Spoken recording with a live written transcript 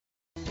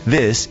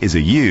This is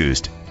a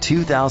used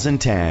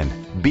 2010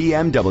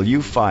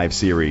 BMW 5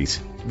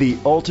 Series, the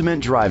ultimate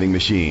driving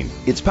machine.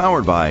 It's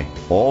powered by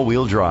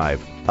all-wheel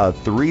drive, a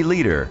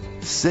 3-liter,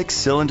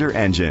 6-cylinder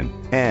engine,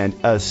 and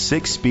a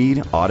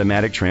 6-speed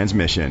automatic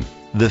transmission.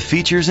 The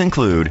features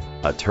include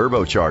a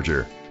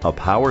turbocharger, a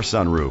power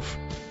sunroof,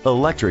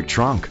 electric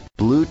trunk,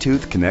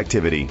 Bluetooth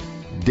connectivity,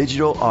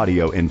 digital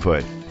audio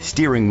input,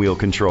 steering wheel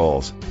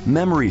controls,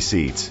 memory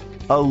seats,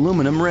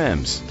 aluminum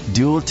rims,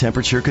 dual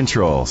temperature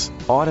controls,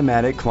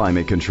 automatic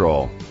climate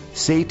control.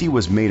 Safety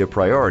was made a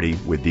priority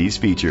with these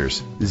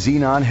features: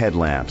 xenon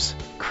headlamps,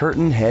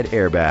 curtain head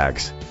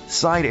airbags,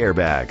 side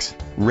airbags,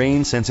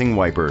 rain sensing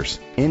wipers,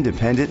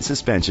 independent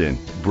suspension,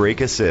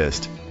 brake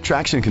assist,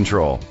 traction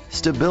control,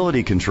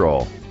 stability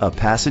control, a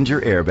passenger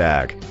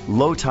airbag,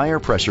 low tire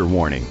pressure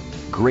warning.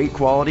 Great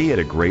quality at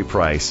a great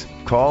price.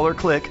 Call or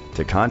click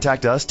to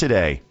contact us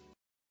today.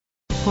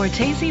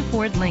 Cortese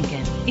Ford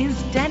Lincoln is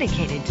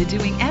dedicated to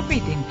doing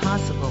everything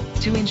possible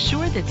to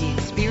ensure that the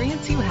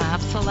experience you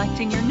have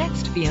selecting your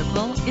next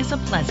vehicle is a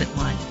pleasant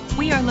one.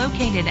 We are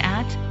located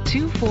at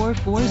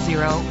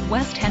 2440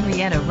 West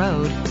Henrietta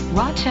Road,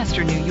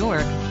 Rochester, New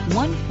York,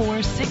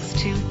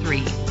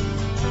 14623.